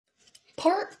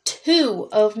Part 2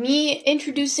 of me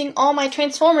introducing all my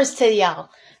Transformers to y'all.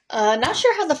 Not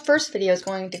sure how the first video is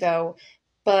going to go,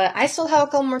 but I still have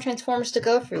a couple more Transformers to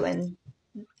go through, and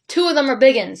 2 of them are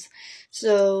big uns.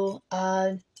 So,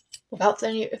 without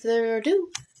any further ado,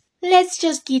 let's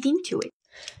just get into it.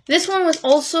 This one was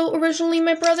also originally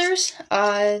my brother's.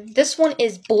 This one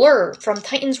is Blur from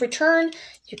Titan's Return.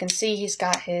 You can see he's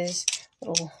got his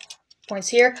little points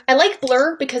here. I like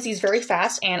Blur because he's very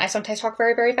fast, and I sometimes talk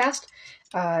very, very fast.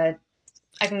 I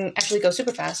can actually go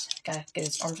super fast. Gotta get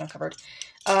his arms uncovered.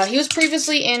 He was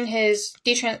previously in his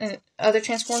other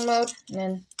transform mode, and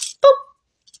then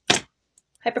boop!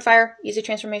 Hyperfire, easy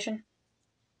transformation.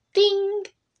 Ding!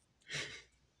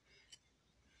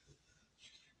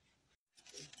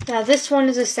 Now this one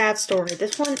is a sad story.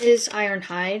 This one is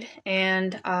Ironhide,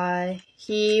 and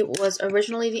he was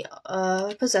originally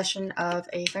the possession of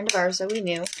a friend of ours that we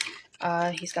knew.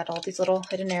 He's got all these little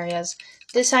hidden areas.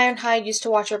 This Ironhide used to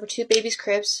watch over 2 babies'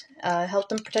 cribs, help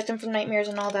them, protect them from nightmares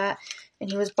and all that, and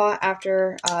he was bought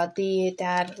after the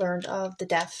dad learned of the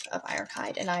death of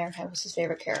Ironhide, and Ironhide was his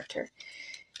favorite character.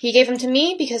 He gave him to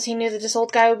me because he knew that this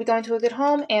old guy would be going to a good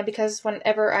home, and because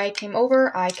whenever I came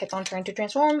over, I kept on trying to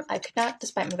transform. I could not,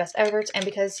 despite my best efforts, and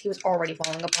because he was already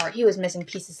falling apart. He was missing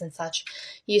pieces and such.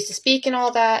 He used to speak and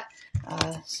all that,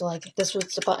 so like this was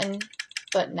the button,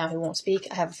 but now he won't speak.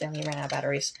 I have a feeling he ran out of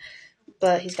batteries.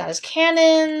 But he's got his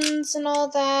cannons and all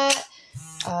that.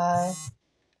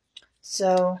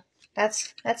 So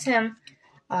that's him.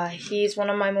 He's one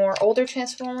of my more older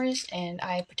Transformers, and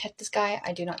I protect this guy.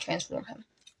 I do not transform him.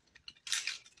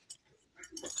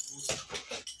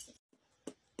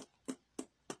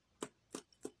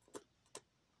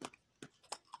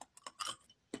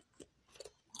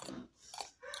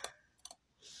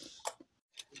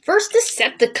 First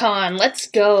Decepticon, let's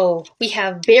go. We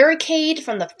have Barricade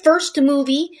from the first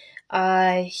movie.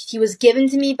 He was given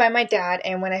to me by my dad,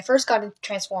 and when I first got into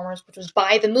Transformers, which was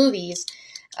by the movies,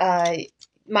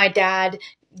 my dad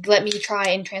let me try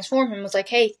and transform him. Was like,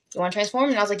 hey, you want to transform?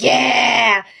 And I was like,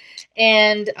 yeah!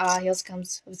 And he also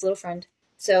comes with his little friend.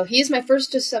 So he's my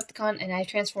first Decepticon, and I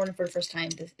transformed him for the first time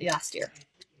last year.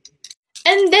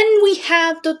 And then we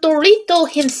have the Dorito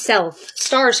himself,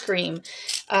 Starscream.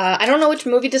 I don't know which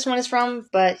movie this one is from,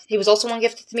 but he was also one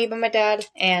gifted to me by my dad,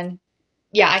 and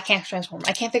yeah, I can't transform.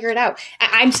 I can't figure it out.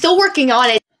 I'm still working on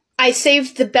it. I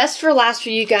saved the best for last for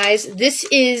you guys. This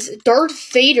is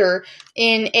Darth Vader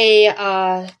in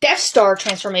a Death Star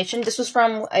transformation. This was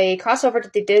from a crossover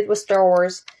that they did with Star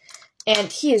Wars,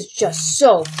 and he is just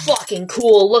so fucking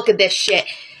cool. Look at this shit.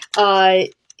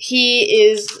 He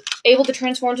is able to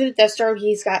transform to the Death Star.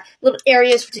 He's got little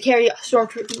areas to carry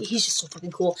Stormtrooper. He's just so fucking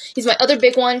cool. He's my other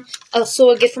big one. Also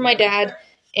a gift from my dad.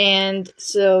 And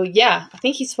so, yeah, I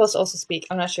think he's supposed to also speak.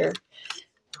 I'm not sure.